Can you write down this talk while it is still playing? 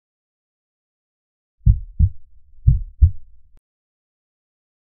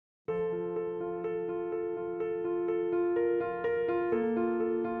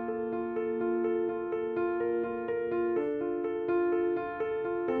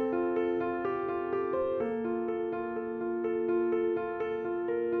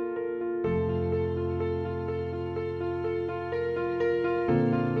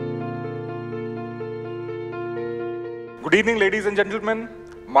Good evening, ladies and gentlemen.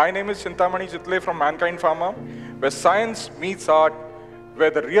 My name is Chintamani Chitle from Mankind Pharma, where science meets art,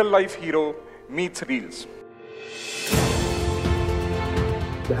 where the real-life hero meets reels.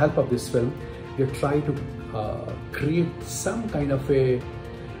 With the help of this film, we are trying to create some kind of a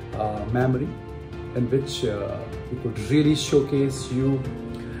memory in which we could really showcase you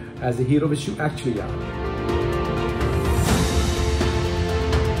as a hero which you actually are.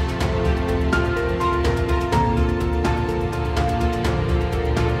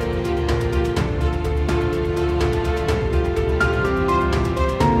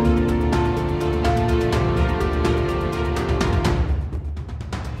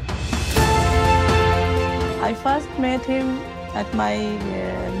 I first met him at my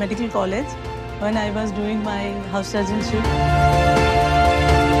medical college when I was doing my house surgeonship.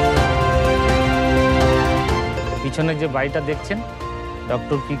 পিছনে যে বাড়িটা দেখছেন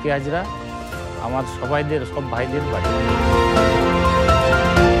doctor K Hazra আমার সব ভাইদের বাড়ি।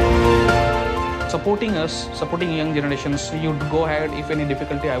 Supporting us, supporting young generations, you'd go ahead, if any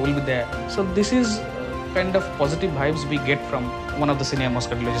difficulty I will be there. So this is kind of positive vibes we get from one of the senior most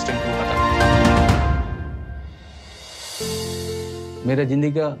cardiologists in Kolkata. मेरा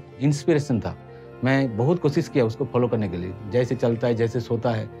जिंदगी का inspiration था। मैं बहुत कोशिश किया उसको follow करने के लिए, जैसे चलता है, जैसे सोता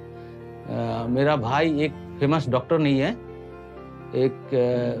है। मेरा भाई एक फेमस डॉक्टर नहीं है, एक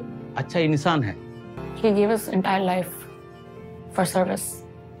अच्छा इंसान है। He gave his entire life for service.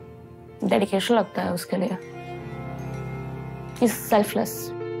 Dedication लगता है उसके लिए। He's selfless.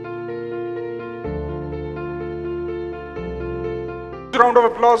 Round of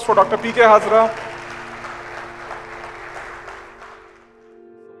applause for Dr. K Hazra.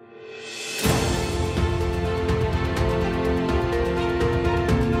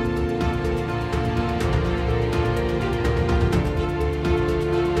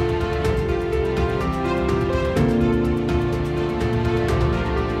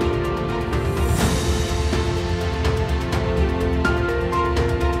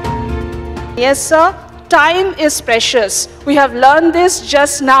 Yes, sir. Time is precious. We have learned this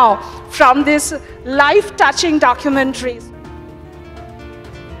just now from this life-touching documentaries.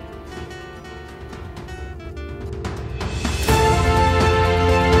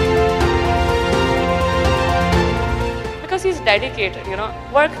 Because he's dedicated, you know,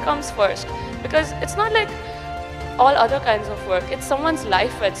 work comes first. Because it's not like all other kinds of work. It's someone's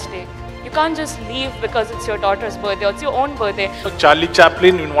life at stake. You can't just leave because it's your daughter's birthday or it's your own birthday. Charlie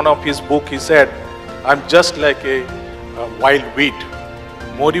Chaplin, in one of his books, he said, "I'm just like a wild wheat.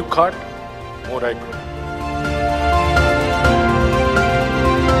 More you cut, more I grow."